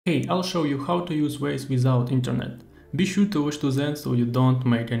Hey, I'll show you how to use Waze without internet. Be sure to watch to the end so you don't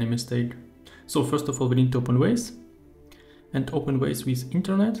make any mistake. So first of all we need to open Waze and open Waze with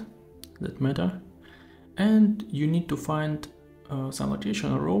internet, that matter. And you need to find some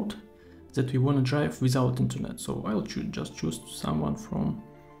location or road that we want to drive without internet. So I'll just choose someone from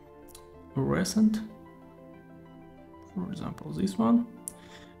recent, for example this one.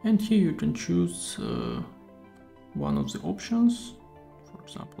 And here you can choose one of the options, for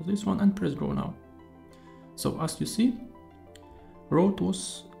example this one, and press go now. So as you see, road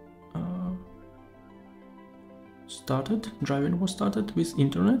was driving was started with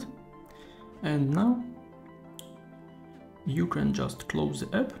internet, and now you can just close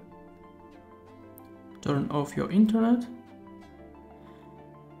the app, turn off your internet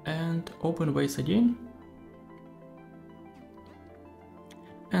and open Waze again,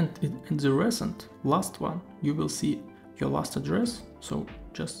 and in the recent last one you will see your last address, so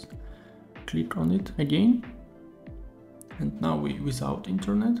just click on it again, and now we without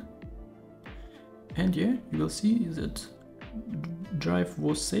internet, and yeah, you will see that drive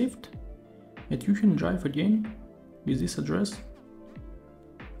was saved and you can drive again with this address.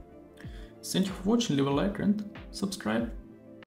 Thank you for watching, leave a like and subscribe.